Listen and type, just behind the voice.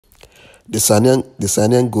The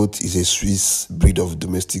Saanen goat is a Swiss breed of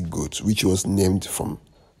domestic goat which was named from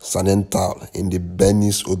Saanental in the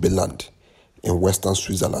Bernese Oberland in western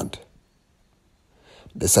Switzerland.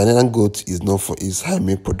 The Saanen goat is known for its high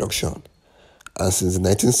milk production, and since the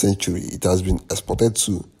 19th century it has been exported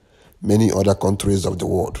to many other countries of the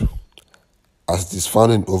world, as it is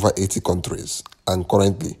found in over 80 countries, and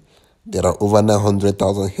currently there are over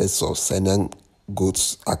 900,000 heads of Saanen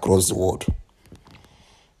goats across the world.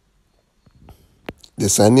 The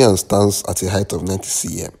Saanen stands at a height of 90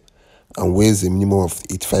 cm and weighs a minimum of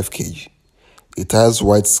 85 kg. It has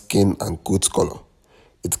white skin and coat color.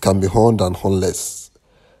 It can be horned and hornless.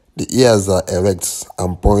 The ears are erect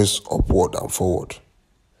and points upward and forward.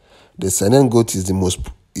 The Saanen goat is the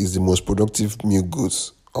most productive milk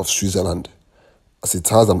goat of Switzerland, as it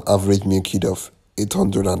has an average milk yield of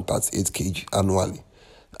 838 kg annually,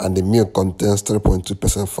 and the milk contains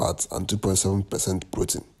 3.2% fat and 2.7%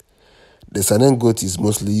 protein. The Saanen goat is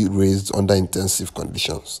mostly raised under intensive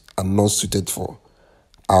conditions and not suited for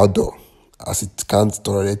outdoor, as it can't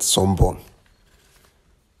tolerate sunburn.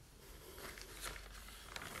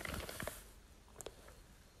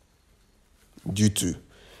 Due to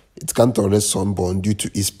its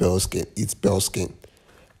pale skin.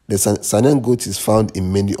 The Saanen goat is found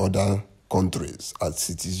in many other countries, as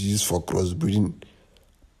it is used for crossbreeding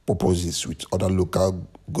purposes with other local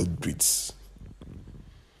goat breeds.